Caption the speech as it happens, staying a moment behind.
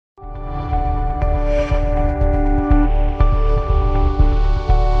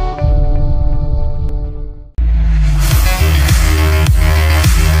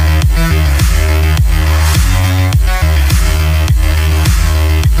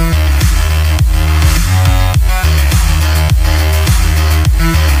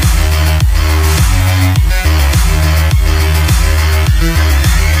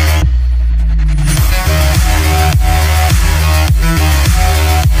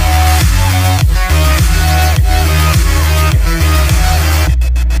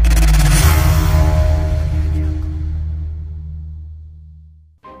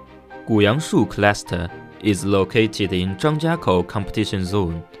Guyangshu Cluster is located in Zhangjiakou competition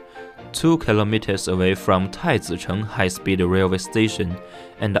zone, 2 kilometers away from Taizicheng high-speed railway station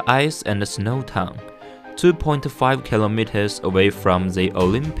and ice and snow town, 2.5 kilometers away from the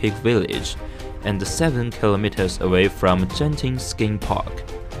Olympic Village, and 7 kilometers away from Genting Ski Park.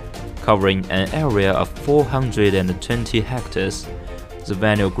 Covering an area of 420 hectares, the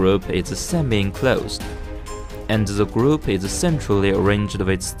venue group is semi-enclosed, and the group is centrally arranged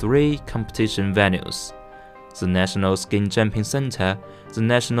with 3 competition venues: the National Ski Jumping Center, the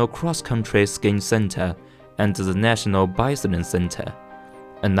National Cross-Country Skiing Center, and the National Biathlon Center.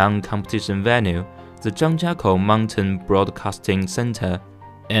 A non-competition venue, the Zhangjiakou Mountain Broadcasting Center,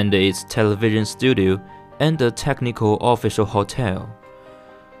 and its television studio, and a technical official hotel.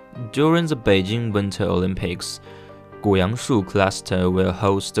 During the Beijing Winter Olympics, Guyangshu Cluster will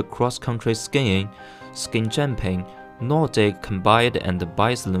host cross-country skiing, ski jumping, Nordic combined and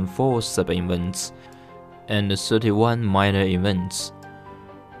biathlon 4 sub-events, and 31 minor events.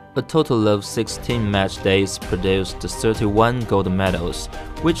 A total of 16 match days produced 31 gold medals,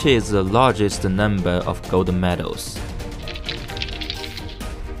 which is the largest number of gold medals.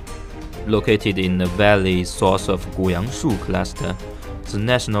 Located in the valley source of Guyangshu Cluster, the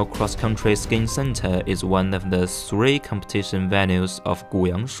National Cross-Country Skiing Center is one of the 3 competition venues of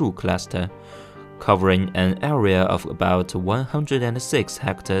Guyangshu Cluster, covering an area of about 106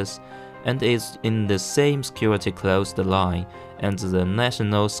 hectares, and is in the same security closed line as the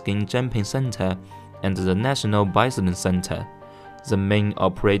National Ski Jumping Center and the National Biathlon Center. The main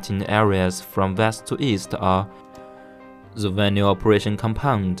operating areas from west to east are the venue operation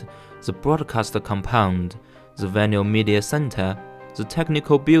compound, the broadcast compound, the venue media center, the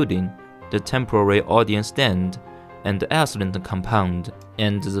technical building, the temporary audience stand, and the athlete compound,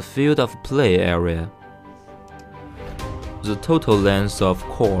 and the field of play area. The total length of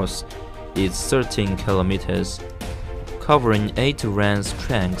course is 13 kilometers, covering 8 race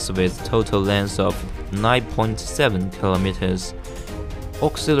tracks with total length of 9.7 kilometers,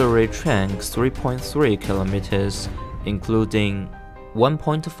 auxiliary tracks 3.3 kilometers, including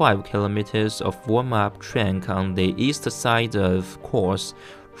 1.5 kilometers of warm-up track on the east side of course,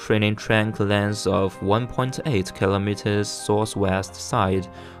 training track length of 1.8 kilometers southwest side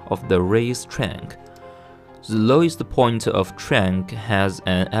of the race track. The lowest point of track has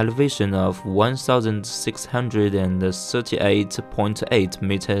an elevation of 1,638.8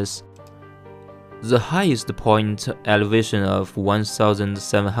 meters. The highest point elevation of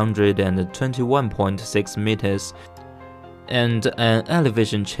 1,721.6 meters, and an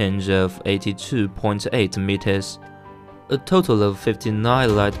elevation change of 82.8 meters. A total of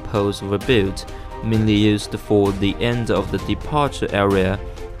 59 light poles were built, mainly used for the end of the departure area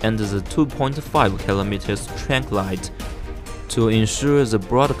and the 2.5 kilometers track light to ensure the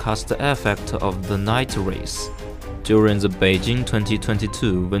broadcast effect of the night race. During the Beijing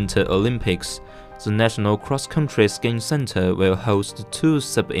 2022 Winter Olympics, the National Cross-Country Skiing Center will host 2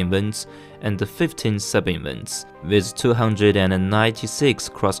 sub-events and 15 sub-events, with 296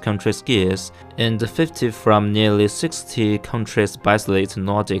 cross-country skiers and 50 from nearly 60 countries biathlete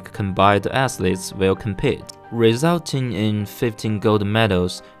Nordic combined athletes will compete, resulting in 15 gold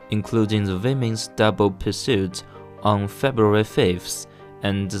medals, including the women's double pursuit on February 5th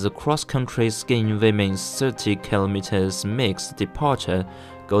and the cross-country skiing women's 30 kilometers mixed departure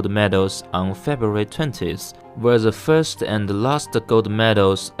gold medals on February 20th, were the first and last gold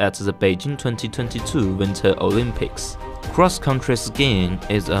medals at the Beijing 2022 Winter Olympics. Cross-country skiing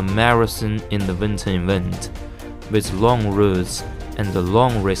is a marathon in the winter event, with long routes and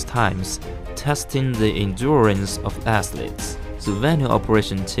long race times, testing the endurance of athletes. The venue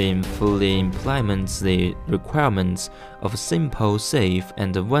operation team fully implements the requirements of simple, safe,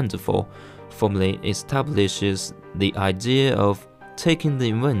 and wonderful, firmly establishes the idea of taking the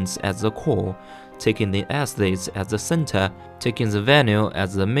events as the core, taking the athletes as the center, taking the venue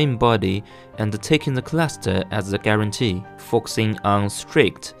as the main body, and taking the cluster as the guarantee, focusing on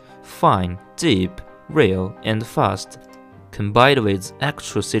strict, fine, deep, real, and fast, combined with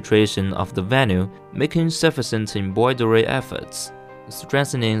actual situation of the venue, making sufficient embroidery efforts,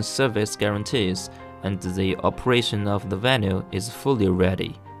 strengthening service guarantees, and the operation of the venue is fully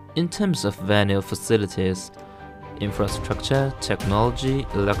ready. In terms of venue facilities, infrastructure, technology,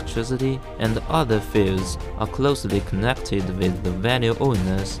 electricity, and other fields are closely connected with the venue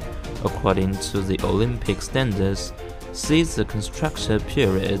owners according to the Olympic standards. Since the construction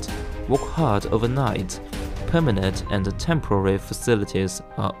period, work hard overnight. Permanent and temporary facilities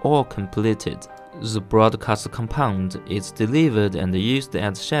are all completed. The broadcast compound is delivered and used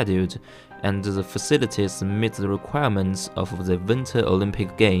as scheduled, and the facilities meet the requirements of the Winter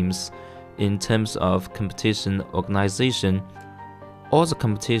Olympic Games. In terms of competition organization, all the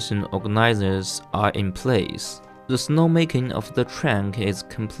competition organizers are in place. The snowmaking of the track is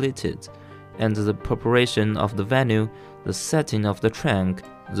completed, and the preparation of the venue, the setting of the track,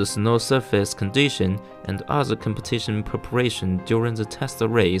 the snow surface condition, and other competition preparation during the test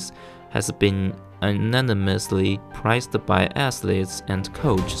race has been unanimously praised by athletes and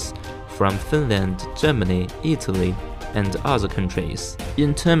coaches from Finland, Germany, Italy, and other countries.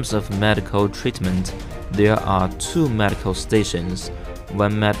 In terms of medical treatment, there are 2 medical stations,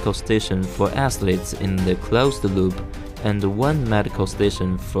 1 medical station for athletes in the closed loop, and 1 medical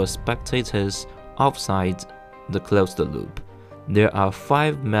station for spectators outside the closed loop. There are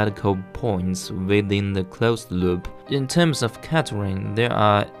 5 medical points within the closed loop. In terms of catering, there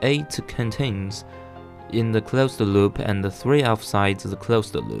are 8 canteens in the closed loop and 3 outside the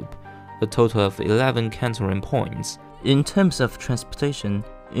closed loop, a total of 11 catering points. In terms of transportation,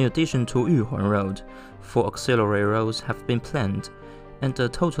 in addition to Yuhuan Road, 4 auxiliary roads have been planned, and a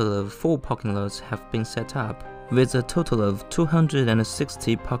total of 4 parking lots have been set up, with a total of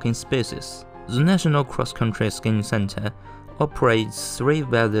 260 parking spaces. The National Cross-Country Skiing Center operates 3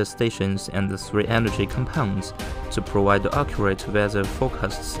 weather stations and 3 energy compounds to provide accurate weather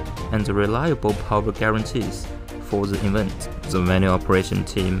forecasts and reliable power guarantees for the event. The venue operation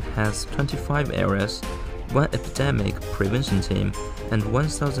team has 25 areas, 1 epidemic prevention team, and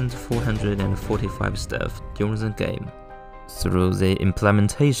 1,445 staff during the game. Through the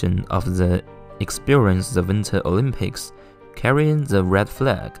implementation of the Experience the Winter Olympics, carrying the red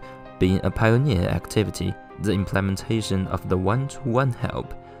flag being a pioneer activity, the implementation of the one-to-one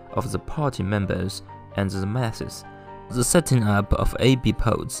help of the party members and the masses, the setting up of AB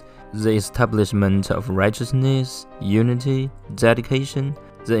pods, the establishment of righteousness, unity, dedication,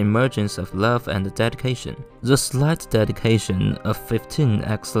 the emergence of love and dedication. The slight dedication of 15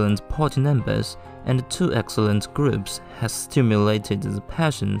 excellent party members and 2 excellent groups has stimulated the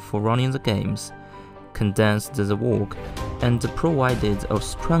passion for running the games, condensed the work, and provided a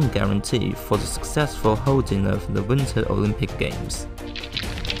strong guarantee for the successful holding of the Winter Olympic Games.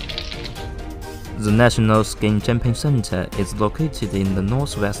 The National Ski Center is located in the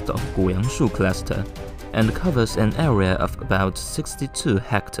northwest of Guyangshu Cluster and covers an area of about 62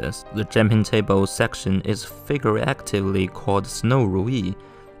 hectares. The jumping table section is figuratively called Snow Ruyi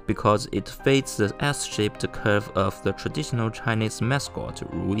because it fits the S-shaped curve of the traditional Chinese mascot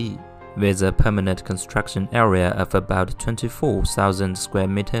Ruyi. With a permanent construction area of about 24,000 square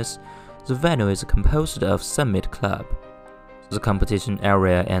meters, the venue is composed of Summit Club, the competition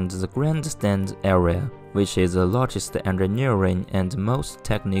area and the grandstand area, which is the largest engineering and most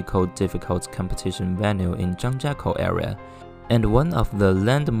technical difficult competition venue in Zhangjiakou area, and one of the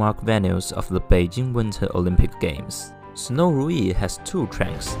landmark venues of the Beijing Winter Olympic Games. Snow Ruyi has 2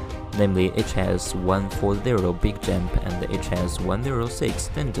 tracks, namely HS140 Big Jump and HS106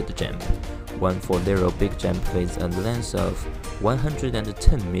 Standard Jump. 140 Big Jump with a length of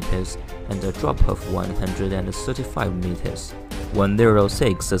 110 meters and a drop of 135 meters.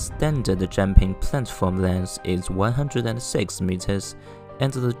 106 Standard Jumping platform length is 106 meters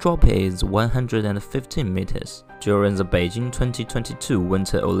and the drop is 115 meters. During the Beijing 2022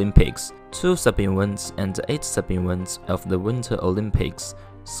 Winter Olympics, 2 sub-events and 8 sub-events of the Winter Olympics,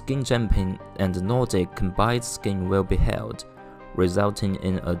 ski jumping and Nordic combined skiing will be held, resulting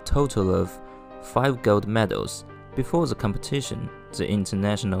in a total of 5 gold medals. Before the competition, the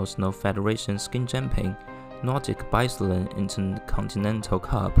International Snow Federation Ski Jumping, Nordic Biathlon Intercontinental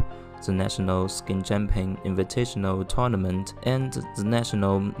Cup, the National Ski Jumping Invitational Tournament, and the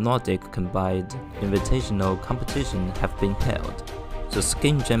National Nordic Combined Invitational Competition have been held. The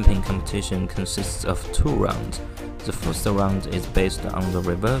ski jumping competition consists of 2 rounds. The first round is based on the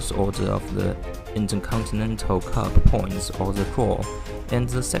reverse order of the Intercontinental Cup points or the draw, and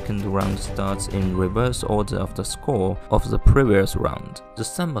the second round starts in reverse order of the score of the previous round. The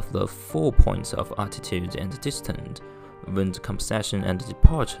sum of the 4 points of altitude and distance, wind compression and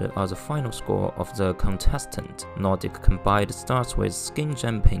departure are the final score of the contestant. Nordic combined starts with ski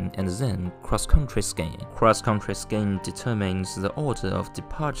jumping and then cross-country skiing. Cross-country skiing determines the order of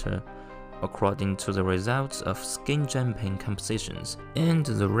departure according to the results of ski jumping competitions, and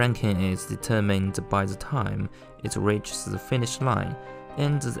the ranking is determined by the time it reaches the finish line,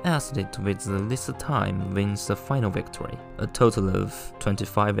 and the athlete with the least time wins the final victory. A total of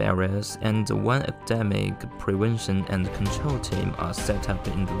 25 areas and 1 academic prevention and control team are set up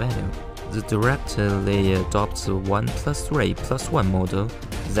in the venue. The director adopts the 1+3+1 model.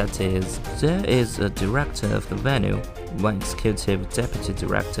 That is, there is a director of the venue, one executive deputy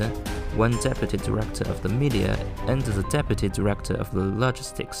director, one deputy director of the media, and the deputy director of the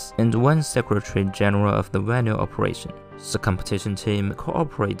logistics, and one secretary general of the venue operation. The competition team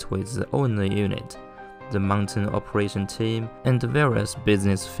cooperates with the owner unit, the mountain operation team, and various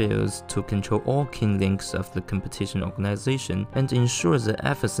business fields to control all key links of the competition organization and ensure the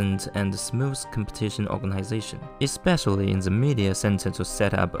efficient and smooth competition organization, especially in the media center to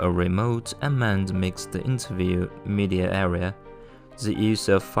set up a remote unmanned mixed interview media area, the use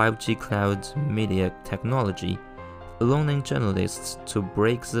of 5G cloud media technology, allowing journalists to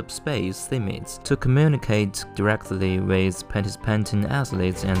break the space limits to communicate directly with participating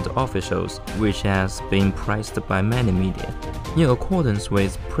athletes and officials, which has been praised by many media. In accordance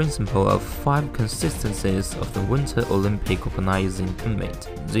with principle of 5 consistencies of the Winter Olympic Organizing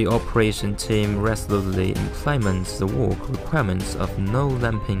Committee, the operation team resolutely implements the work requirements of no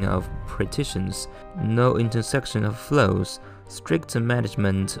lumping of partitions, no intersection of flows, strict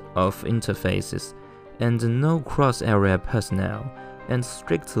management of interfaces, and no cross-area personnel, and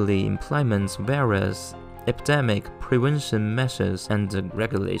strictly implements various epidemic prevention measures and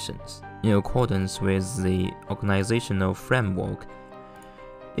regulations. In accordance with the organizational framework,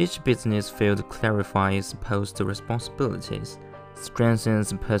 each business field clarifies post responsibilities,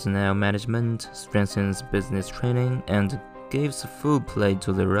 strengthens personnel management, strengthens business training, and gives full play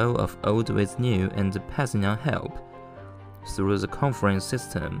to the role of old with new and passing on help. Through the conference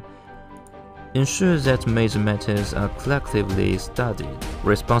system, ensure that major matters are collectively studied.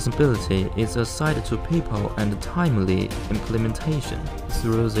 Responsibility is assigned to people and timely implementation.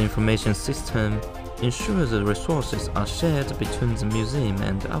 Through the information system, ensure the resources are shared between the museum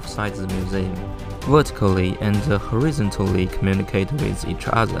and outside the museum, vertically and horizontally communicate with each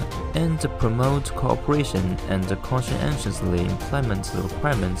other, and promote cooperation and conscientiously implement the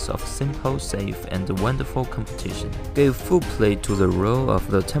requirements of simple, safe, and wonderful competition. Give full play to the role of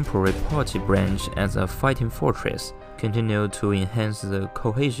the temporary party branch as a fighting fortress. Continue to enhance the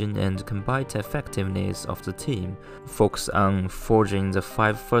cohesion and combined effectiveness of the team. Focus on forging the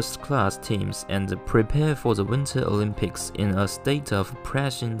 5 first-class teams and prepare for the Winter Olympics in a state of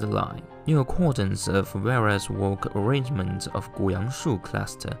pressing the line. In accordance of various work arrangements of Guyangshu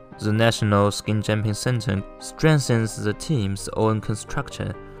Cluster, the National Ski Jumping Center strengthens the team's own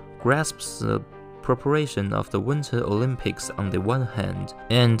construction, grasps the preparation of the Winter Olympics on the one hand,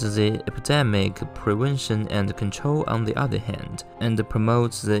 and the epidemic prevention and control on the other hand, and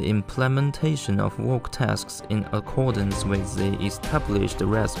promotes the implementation of work tasks in accordance with the established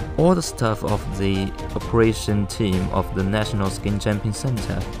recipe. All the staff of the operation team of the National Ski Jumping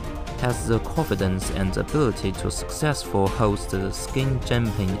Center has the confidence and ability to successfully host the ski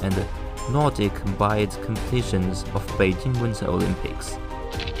jumping and Nordic combined competitions of Beijing Winter Olympics.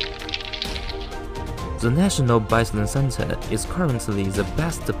 The National Biathlon Center is currently the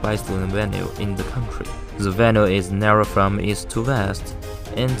best biathlon venue in the country. The venue is narrow from east to west,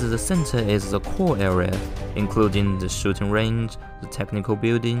 and the center is the core area, including the shooting range, the technical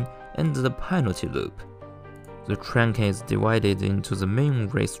building, and the penalty loop. The track is divided into the main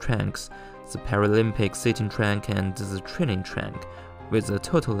race tracks, the Paralympic sitting track, and the training track, with a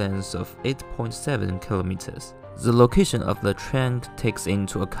total length of 8.7 kilometers. The location of the track takes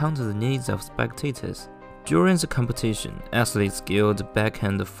into account the needs of spectators. During the competition, athletes skilled back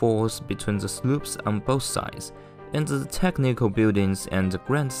and forth between the slopes on both sides, and the technical buildings and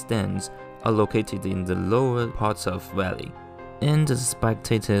grandstands are located in the lower parts of the valley. And the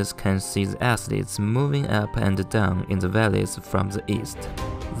spectators can see the athletes moving up and down in the valleys from the east.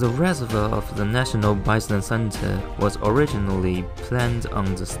 The reservoir of the National Biathlon Center was originally planned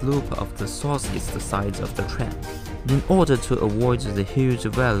on the slope of the southeast side of the track, in order to avoid the huge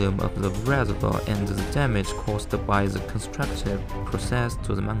volume of the reservoir and the damage caused by the construction process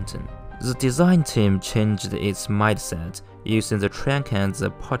to the mountain. The design team changed its mindset, using the track as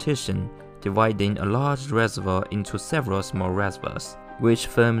a partition, dividing a large reservoir into several small reservoirs, which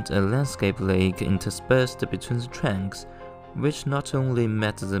formed a landscape lake interspersed between the tracks, which not only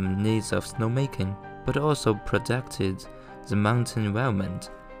met the needs of snowmaking, but also protected the mountain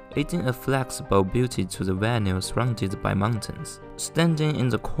environment, adding a flexible beauty to the venue surrounded by mountains. Standing in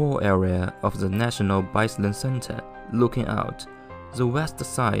the core area of the National Biathlon Center, looking out, the west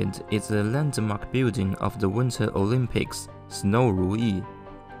side is the landmark building of the Winter Olympics, Snow Ruyi,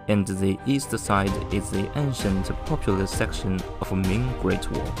 and the east side is the ancient popular section of Ming Great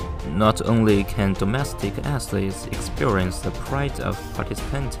Wall. Not only can domestic athletes experience the pride of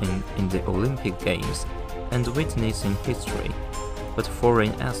participating in the Olympic Games and witnessing history, but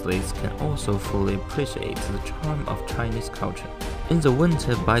foreign athletes can also fully appreciate the charm of Chinese culture. In the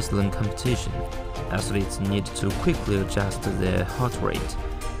winter biathlon competition, athletes need to quickly adjust their heart rate,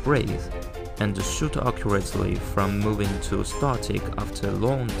 breathe, and shoot accurately from moving to static after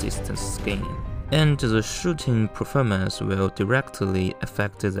long-distance skiing. And the shooting performance will directly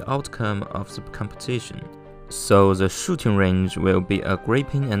affect the outcome of the competition. So the shooting range will be a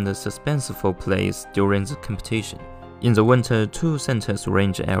gripping and suspenseful place during the competition. In the Winter 2 Center's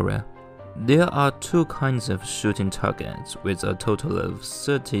range area, there are 2 kinds of shooting targets with a total of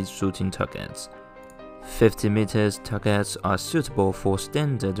 30 shooting targets. 50 meters targets are suitable for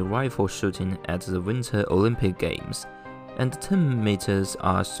standard rifle shooting at the Winter Olympic Games, and 10 meters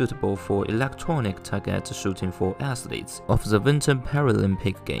are suitable for electronic target shooting for athletes of the Winter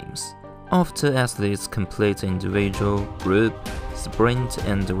Paralympic Games. After athletes complete individual, group, sprint,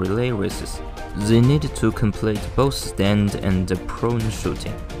 and relay races, they need to complete both stand and prone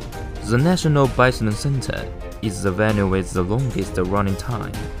shooting. The National Biathlon Center is the venue with the longest running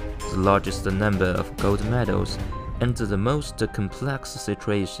time, the largest number of gold medals, and the most complex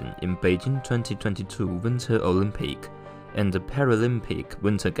situation in Beijing 2022 Winter Olympic and Paralympic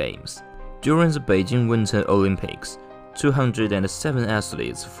Winter Games. During the Beijing Winter Olympics, 207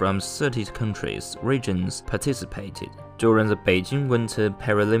 athletes from 30 countries, regions participated. During the Beijing Winter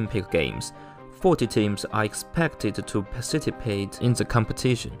Paralympic Games, 40 teams are expected to participate in the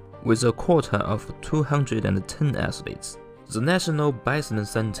competition, with a quota of 210 athletes. The National Biathlon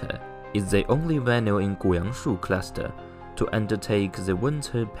Center is the only venue in Guyangshu Cluster to undertake the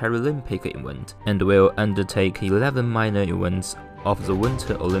Winter Paralympic event and will undertake 11 minor events of the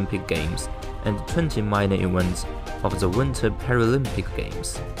Winter Olympic Games and 20 minor events of the Winter Paralympic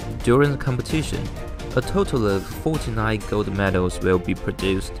Games. During the competition, a total of 49 gold medals will be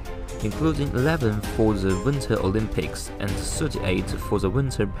produced, including 11 for the Winter Olympics and 38 for the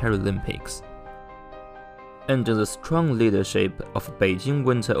Winter Paralympics. Under the strong leadership of Beijing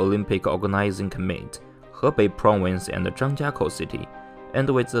Winter Olympic Organizing Committee, Hebei Province and Zhangjiakou City, and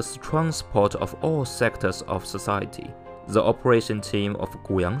with the strong support of all sectors of society, the operation team of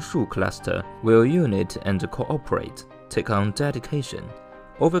Guyangshu Cluster will unite and cooperate, take on dedication,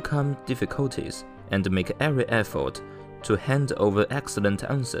 overcome difficulties, and make every effort to hand over excellent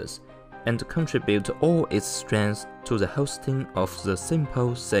answers and contribute all its strength to the hosting of the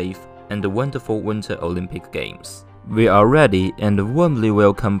simple, safe, and wonderful Winter Olympic Games. We are ready and warmly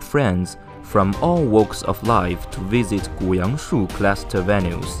welcome friends from all walks of life to visit Guyangshu Cluster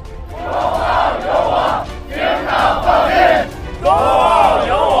venues.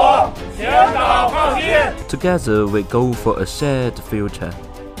 Together we go for a shared future.